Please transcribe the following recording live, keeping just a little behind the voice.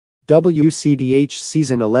WCTH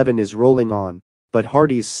Season 11 is rolling on, but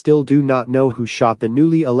Hardys still do not know who shot the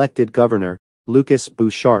newly elected governor, Lucas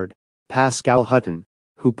Bouchard. Pascale Hutton,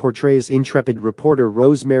 who portrays intrepid reporter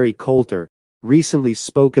Rosemary Coulter, recently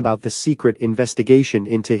spoke about the secret investigation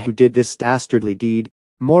into who did this dastardly deed.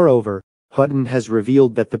 Moreover, Hutton has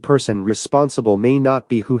revealed that the person responsible may not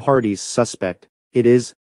be who Hardys suspect it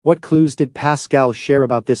is. What clues did Pascale share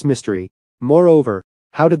about this mystery? Moreover,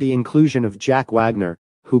 how did the inclusion of Jack Wagner,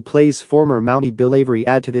 who plays former Mountie Bill Avery,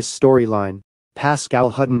 add to this storyline?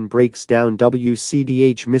 Pascale Hutton breaks down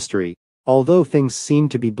WCTH mystery. Although things seem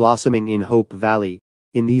to be blossoming in Hope Valley,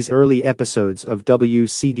 in these early episodes of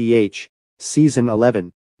WCTH Season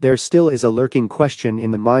 11, there still is a lurking question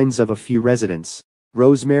in the minds of a few residents,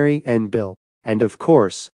 Rosemary and Bill, and of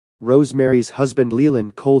course, Rosemary's husband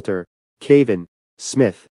Leland Coulter, Kavan,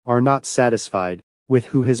 Smith, are not satisfied with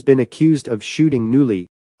who has been accused of shooting newly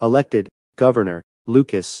elected governor,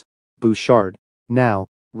 Lucas Bouchard. Now,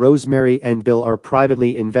 Rosemary and Bill are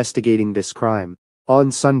privately investigating this crime.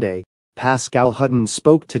 On Sunday, Pascale Hutton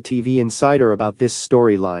spoke to TV Insider about this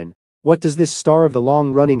storyline. What does this star of the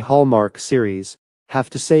long-running Hallmark series have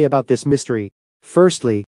to say about this mystery?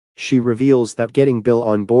 Firstly, she reveals that getting Bill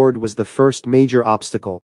on board was the first major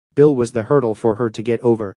obstacle. Bill was the hurdle for her to get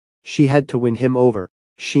over. She had to win him over.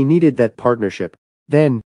 She needed that partnership.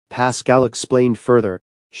 Then, Pascale explained further,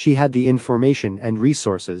 she had the information and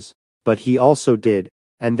resources, but he also did,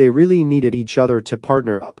 and they really needed each other to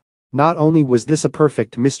partner up. Not only was this a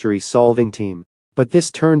perfect mystery-solving team, but this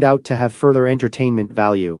turned out to have further entertainment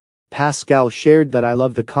value. Pascale shared that I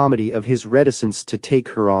love the comedy of his reticence to take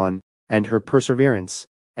her on, and her perseverance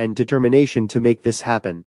and determination to make this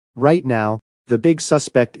happen. Right now, the big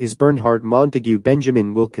suspect is Bernhard Montague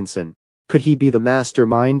Benjamin Wilkinson. Could he be the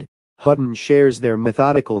mastermind? Hutton shares their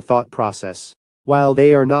methodical thought process. While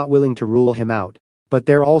they are not willing to rule him out, but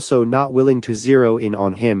they're also not willing to zero in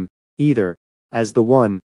on him, either, as the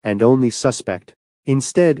one and only suspect.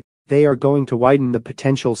 Instead, they are going to widen the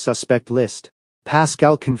potential suspect list.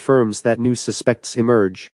 Pascale confirms that new suspects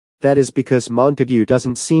emerge. That is because Montague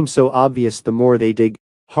doesn't seem so obvious the more they dig.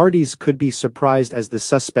 Hardys could be surprised as the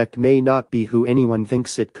suspect may not be who anyone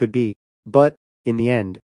thinks it could be. But, in the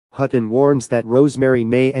end, Hutton warns that Rosemary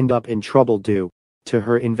may end up in trouble due to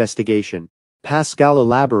her investigation. Pascale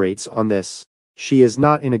elaborates on this. She is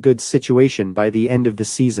not in a good situation by the end of the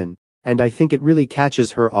season, and I think it really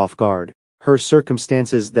catches her off guard. Her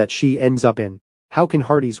circumstances that she ends up in. How can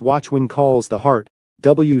Hardys watch when calls the heart?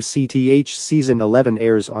 WCTH Season 11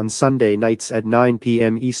 airs on Sunday nights at 9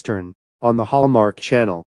 p.m. Eastern, on the Hallmark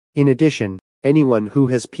channel. In addition, anyone who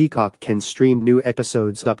has Peacock can stream new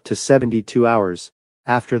episodes up to 72 hours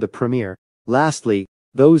after the premiere. Lastly,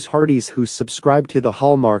 those Hardys who subscribe to the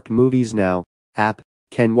Hallmark Movies Now app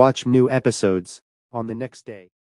can watch new episodes on the next day.